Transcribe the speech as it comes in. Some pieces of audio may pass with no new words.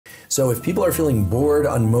So if people are feeling bored,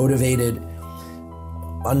 unmotivated,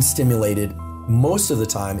 unstimulated, most of the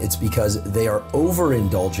time it's because they are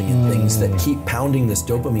overindulging in things that keep pounding this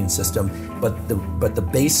dopamine system, but the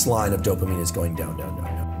baseline of dopamine is going down, down, down,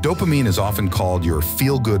 down. Dopamine is often called your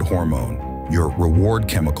feel-good hormone, your reward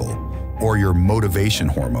chemical, or your motivation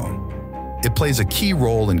hormone. It plays a key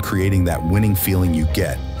role in creating that winning feeling you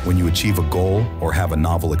get when you achieve a goal or have a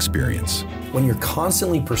novel experience. When you're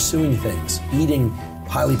constantly pursuing things, eating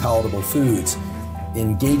highly palatable foods,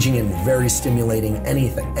 engaging in very stimulating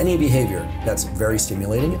anything, any behavior that's very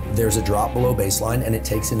stimulating, there's a drop below baseline, and it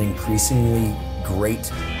takes an increasingly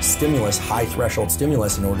great stimulus, high threshold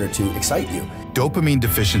stimulus, in order to excite you. Dopamine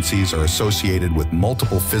deficiencies are associated with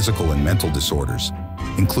multiple physical and mental disorders,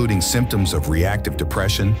 including symptoms of reactive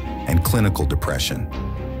depression and clinical depression.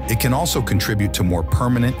 It can also contribute to more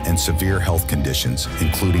permanent and severe health conditions,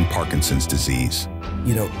 including Parkinson's disease.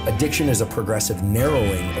 You know, addiction is a progressive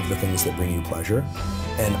narrowing of the things that bring you pleasure,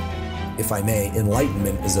 and if I may,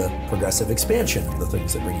 enlightenment is a progressive expansion of the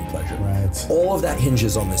things that bring you pleasure. Right. All of that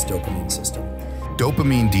hinges on this dopamine system.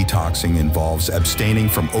 Dopamine detoxing involves abstaining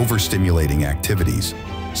from overstimulating activities,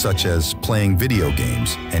 such as playing video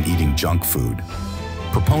games and eating junk food.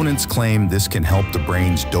 Proponents claim this can help the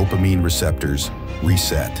brain's dopamine receptors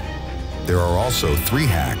reset. There are also 3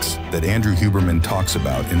 hacks that Andrew Huberman talks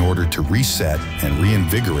about in order to reset and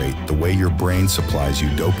reinvigorate the way your brain supplies you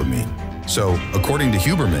dopamine. So, according to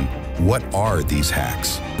Huberman, what are these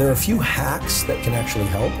hacks? There are a few hacks that can actually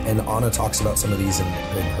help, and Anna talks about some of these in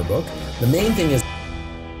her book. The main thing is,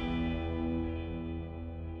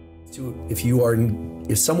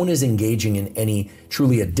 if someone is engaging in any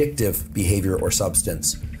truly addictive behavior or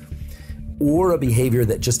substance, or a behavior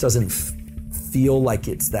that just doesn't feel like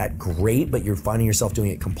it's that great, but you're finding yourself doing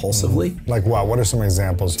it compulsively. Like what? What are some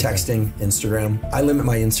examples? Texting, Instagram. I limit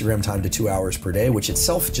my Instagram time to 2 hours per day, which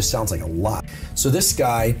itself just sounds like a lot. So this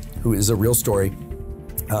guy, who is a real story,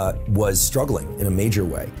 was struggling in a major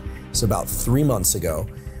way. So about 3 months ago,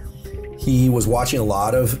 he was watching a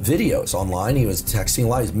lot of videos online. He was texting a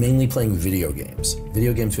lot. He was mainly playing video games.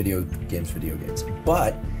 Video games.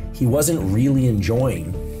 But he wasn't really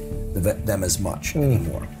enjoying them as much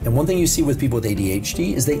anymore. And one thing you see with people with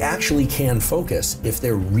ADHD is they actually can focus if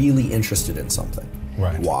they're really interested in something.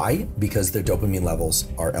 Right. Why? Because their dopamine levels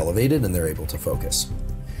are elevated and they're able to focus.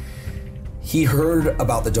 He heard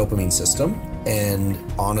about the dopamine system and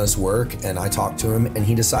Anna's work, and I talked to him, and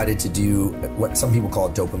he decided to do what some people call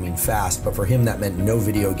a dopamine fast, but for him that meant no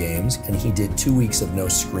video games, and he did 2 weeks of no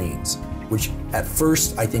screens, which at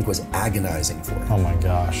first I think was agonizing for him. Oh my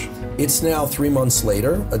gosh. It's now 3 months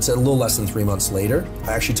later. It's a little less than 3 months later.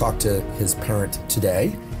 I actually talked to his parent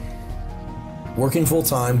today, working full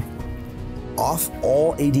time, off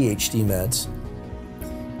all ADHD meds.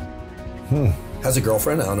 Has a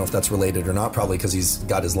girlfriend. I don't know if that's related or not, probably because he's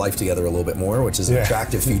got his life together a little bit more, which is an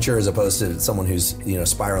attractive feature, as opposed to someone who's, you know,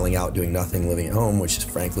 spiraling out, doing nothing, living at home, which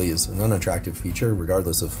frankly is an unattractive feature,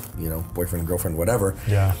 regardless of, you know, boyfriend, girlfriend, whatever.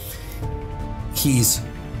 Yeah. He's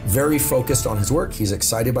very focused on his work. He's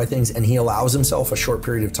excited by things, and he allows himself a short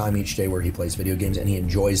period of time each day where he plays video games, and he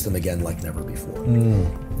enjoys them again like never before.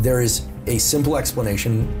 There is a simple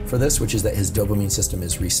explanation for this, which is that his dopamine system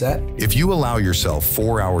is reset. If you allow yourself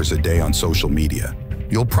 4 hours a day on social media,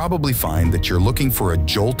 you'll probably find that you're looking for a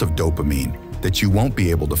jolt of dopamine that you won't be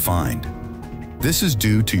able to find. This is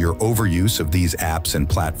due to your overuse of these apps and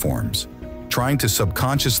platforms, trying to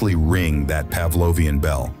subconsciously ring that Pavlovian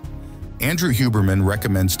bell. Andrew Huberman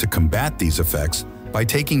recommends to combat these effects by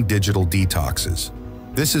taking digital detoxes.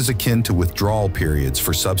 This is akin to withdrawal periods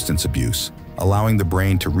for substance abuse, allowing the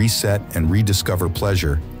brain to reset and rediscover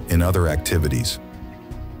pleasure in other activities.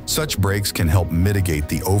 Such breaks can help mitigate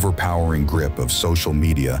the overpowering grip of social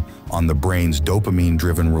media on the brain's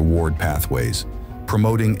dopamine-driven reward pathways,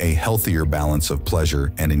 promoting a healthier balance of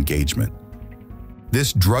pleasure and engagement.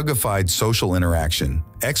 This drugified social interaction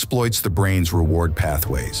exploits the brain's reward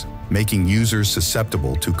pathways, making users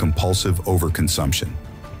susceptible to compulsive overconsumption.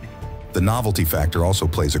 The novelty factor also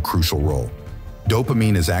plays a crucial role.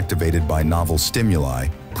 Dopamine is activated by novel stimuli,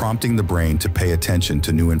 prompting the brain to pay attention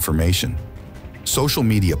to new information. Social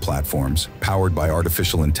media platforms, powered by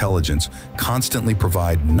artificial intelligence, constantly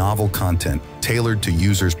provide novel content tailored to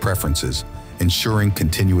users' preferences, ensuring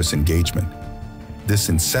continuous engagement. This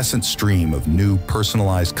incessant stream of new,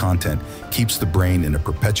 personalized content keeps the brain in a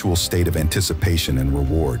perpetual state of anticipation and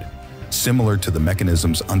reward, similar to the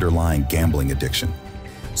mechanisms underlying gambling addiction.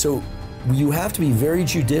 So you have to be very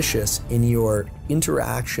judicious in your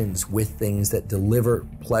interactions with things that deliver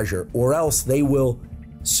pleasure, or else they will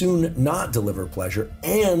soon not deliver pleasure,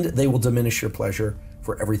 and they will diminish your pleasure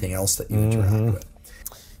for everything else that you interact with.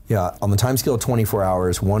 Yeah, on the time scale of 24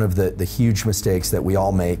 hours, one of the huge mistakes that we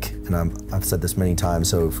all make, and I've said this many times,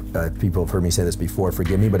 so if people have heard me say this before,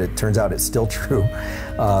 forgive me, but it turns out it's still true.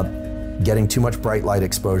 Getting too much bright light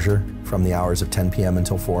exposure from the hours of 10 p.m.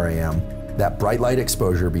 until 4 a.m. That bright light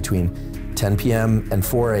exposure between 10 p.m. and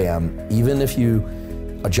 4 a.m., even if you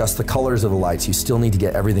adjust the colors of the lights, you still need to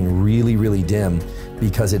get everything really, really dim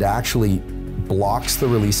because it actually blocks the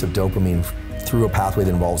release of dopamine through a pathway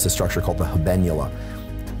that involves a structure called the habenula.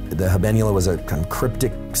 The habenula was a kind of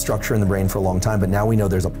cryptic structure in the brain for a long time, but now we know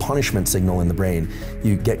there's a punishment signal in the brain.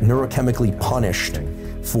 You get neurochemically punished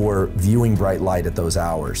for viewing bright light at those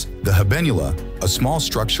hours. The habenula, a small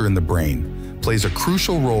structure in the brain, plays a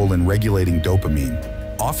crucial role in regulating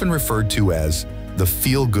dopamine, often referred to as the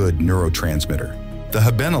feel-good neurotransmitter. The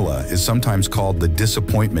habenula is sometimes called the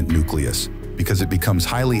disappointment nucleus because it becomes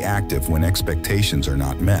highly active when expectations are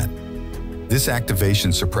not met. This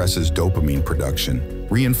activation suppresses dopamine production,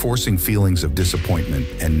 reinforcing feelings of disappointment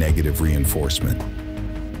and negative reinforcement.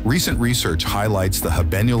 Recent research highlights the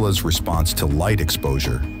habenula's response to light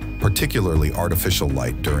exposure, particularly artificial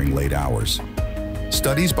light during late hours.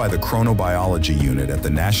 Studies by the Chronobiology Unit at the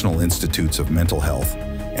National Institutes of Mental Health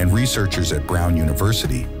and researchers at Brown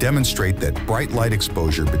University demonstrate that bright light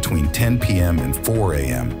exposure between 10 p.m. and 4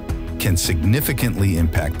 a.m. can significantly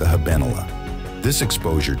impact the habenula. This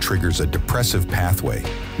exposure triggers a depressive pathway,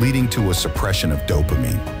 leading to a suppression of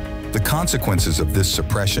dopamine. The consequences of this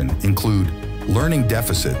suppression include learning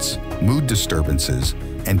deficits, mood disturbances,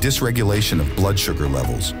 and dysregulation of blood sugar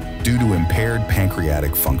levels due to impaired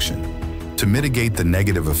pancreatic function. To mitigate the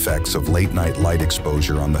negative effects of late-night light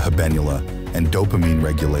exposure on the habenula and dopamine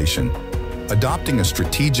regulation, adopting a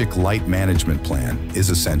strategic light management plan is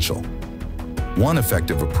essential. One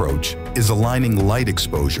effective approach is aligning light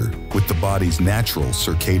exposure with the body's natural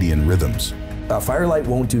circadian rhythms. Firelight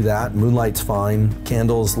won't do that. Moonlight's fine.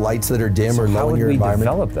 Candles, lights that are dim or low in your environment.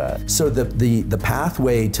 How would we develop that? So the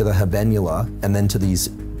pathway to the habenula and then to these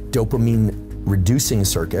dopamine-reducing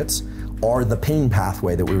circuits are the pain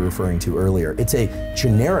pathway that we were referring to earlier. It's a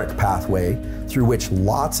generic pathway through which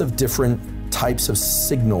lots of different types of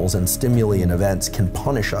signals and stimuli and events can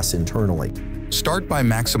punish us internally. Start by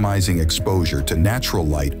maximizing exposure to natural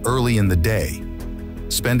light early in the day.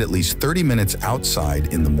 Spend at least 30 minutes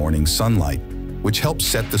outside in the morning sunlight, which helps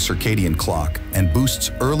set the circadian clock and boosts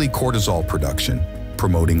early cortisol production,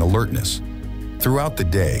 promoting alertness. Throughout the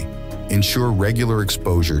day, ensure regular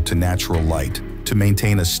exposure to natural light to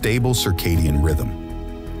maintain a stable circadian rhythm.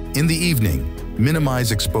 In the evening,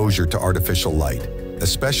 minimize exposure to artificial light,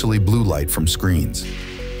 especially blue light from screens.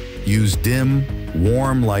 Use dim,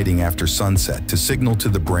 warm lighting after sunset to signal to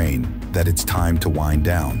the brain that it's time to wind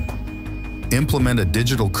down. Implement a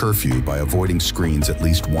digital curfew by avoiding screens at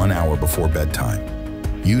least 1 hour before bedtime.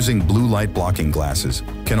 Using blue light blocking glasses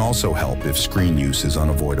can also help if screen use is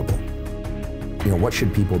unavoidable. You know, what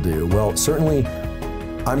should people do? Well, certainly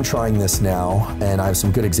I'm trying this now, and I have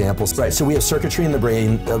some good examples. Right, so we have circuitry in the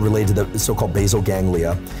brain related to the so-called basal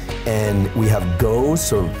ganglia, and we have go,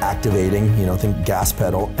 so activating, you know, think gas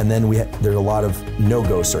pedal, and then there's a lot of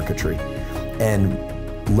no-go circuitry. And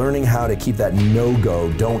learning how to keep that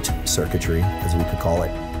no-go, don't circuitry, as we could call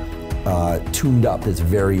it, tuned up is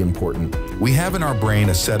very important. We have in our brain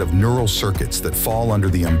a set of neural circuits that fall under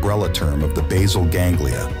the umbrella term of the basal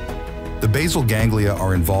ganglia. The basal ganglia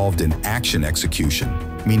are involved in action execution,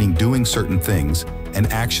 meaning doing certain things, and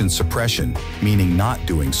action suppression, meaning not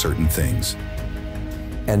doing certain things.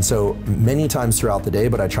 And so many times throughout the day,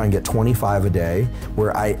 but I try and get 25 a day,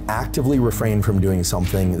 where I actively refrain from doing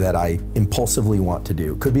something that I impulsively want to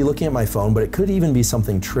do. Could be looking at my phone, but it could even be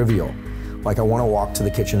something trivial. Like I want to walk to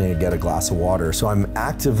the kitchen and get a glass of water. So I'm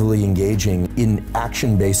actively engaging in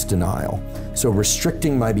action-based denial. So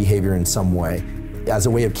restricting my behavior in some way as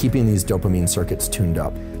a way of keeping these dopamine circuits tuned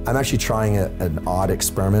up. I'm actually trying an odd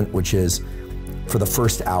experiment, which is for the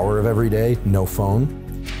first hour of every day, no phone.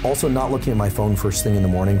 Also not looking at my phone first thing in the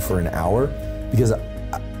morning for an hour, because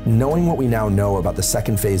knowing what we now know about the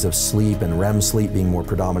second phase of sleep and REM sleep being more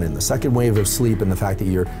predominant, the second wave of sleep, and the fact that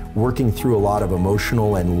you're working through a lot of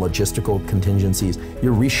emotional and logistical contingencies,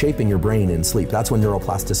 you're reshaping your brain in sleep. That's when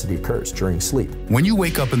neuroplasticity occurs, during sleep. When you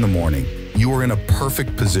wake up in the morning, you are in a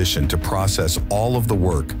perfect position to process all of the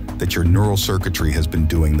work that your neural circuitry has been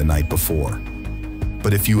doing the night before.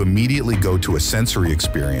 But if you immediately go to a sensory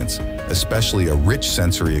experience, especially a rich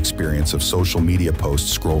sensory experience of social media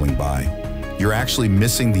posts scrolling by, you're actually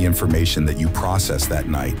missing the information that you processed that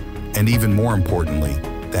night. And even more importantly,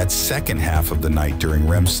 that second half of the night during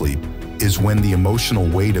REM sleep is when the emotional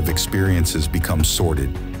weight of experiences becomes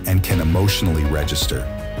sorted and can emotionally register.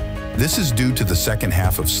 This is due to the second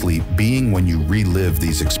half of sleep being when you relive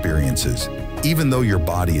these experiences, even though your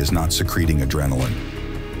body is not secreting adrenaline.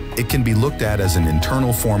 It can be looked at as an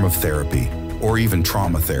internal form of therapy or even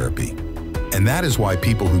trauma therapy. And that is why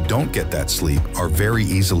people who don't get that sleep are very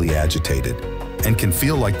easily agitated and can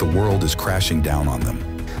feel like the world is crashing down on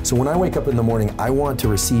them. So when I wake up in the morning, I want to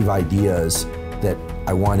receive ideas that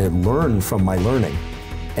I want to learn from my learning.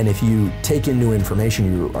 And if you take in new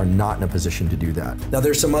information, you are not in a position to do that. Now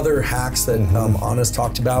there's some other hacks that Anna's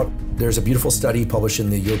talked about. There's a beautiful study published in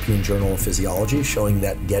the European Journal of Physiology showing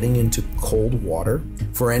that getting into cold water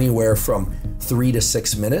for anywhere from 3 to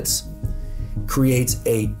 6 minutes creates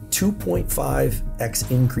a 2.5x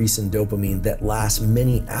increase in dopamine that lasts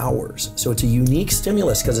many hours. So it's a unique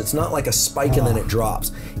stimulus because it's not like a spike and then it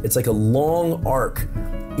drops. It's like a long arc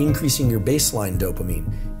increasing your baseline dopamine.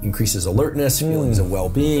 Increases alertness, feelings of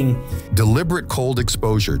well-being. Deliberate cold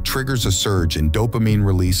exposure triggers a surge in dopamine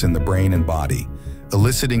release in the brain and body,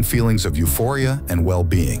 eliciting feelings of euphoria and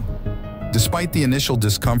well-being. Despite the initial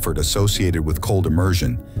discomfort associated with cold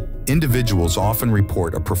immersion, individuals often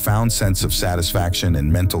report a profound sense of satisfaction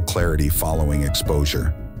and mental clarity following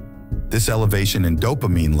exposure. This elevation in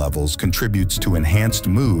dopamine levels contributes to enhanced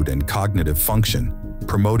mood and cognitive function,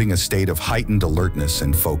 promoting a state of heightened alertness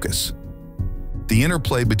and focus. The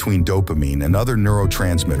interplay between dopamine and other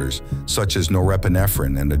neurotransmitters, such as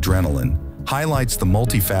norepinephrine and adrenaline, highlights the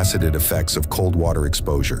multifaceted effects of cold water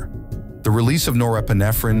exposure. The release of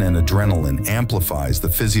norepinephrine and adrenaline amplifies the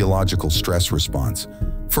physiological stress response,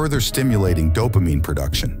 further stimulating dopamine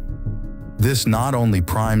production. This not only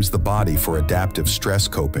primes the body for adaptive stress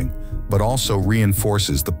coping, but also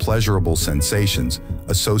reinforces the pleasurable sensations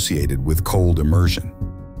associated with cold immersion.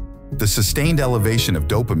 The sustained elevation of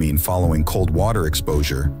dopamine following cold water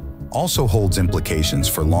exposure also holds implications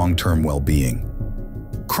for long-term well-being.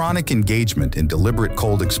 Chronic engagement in deliberate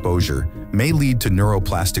cold exposure may lead to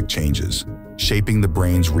neuroplastic changes, shaping the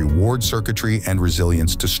brain's reward circuitry and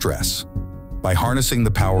resilience to stress. By harnessing the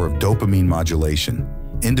power of dopamine modulation,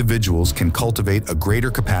 individuals can cultivate a greater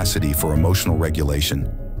capacity for emotional regulation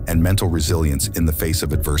and mental resilience in the face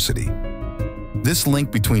of adversity. This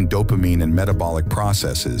link between dopamine and metabolic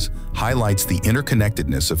processes highlights the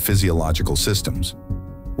interconnectedness of physiological systems.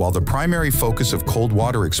 While the primary focus of cold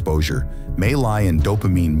water exposure may lie in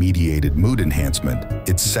dopamine-mediated mood enhancement,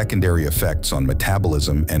 its secondary effects on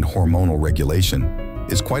metabolism and hormonal regulation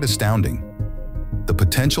is quite astounding. The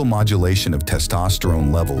potential modulation of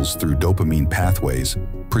testosterone levels through dopamine pathways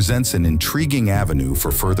presents an intriguing avenue for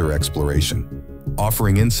further exploration,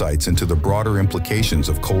 offering insights into the broader implications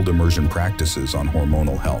of cold immersion practices on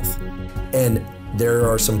hormonal health. And there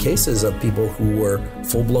are some cases of people who were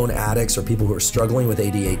full-blown addicts or people who are struggling with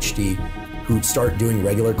ADHD who start doing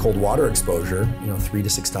regular cold water exposure, 3 to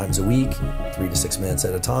 6 times a week, 3 to 6 minutes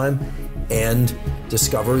at a time, and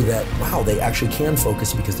discover that, wow, they actually can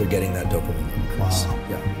focus because they're getting that dopamine increase. Wow.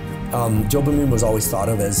 Yeah. Dopamine was always thought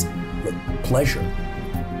of as pleasure,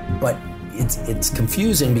 but it's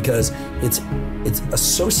confusing because it's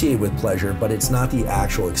associated with pleasure, but it's not the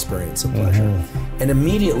actual experience of pleasure. And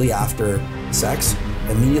immediately after sex,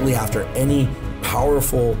 immediately after any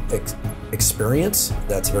powerful experience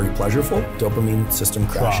that's very pleasureful, dopamine system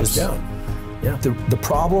crashes down. Yeah. The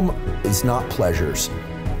problem is not pleasures.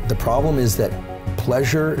 The problem is that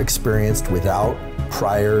pleasure experienced without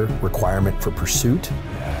prior requirement for pursuit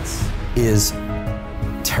is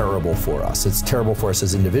terrible for us. It's terrible for us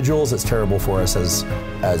as individuals, it's terrible for us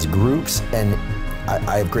as groups, and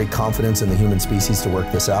I have great confidence in the human species to work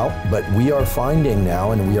this out, but we are finding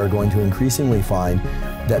now, and we are going to increasingly find,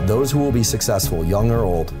 that those who will be successful, young or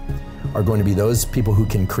old, are going to be those people who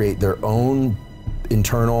can create their own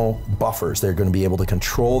internal buffers. They're going to be able to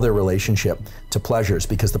control their relationship to pleasures,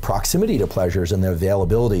 because the proximity to pleasures and the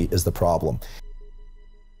availability is the problem.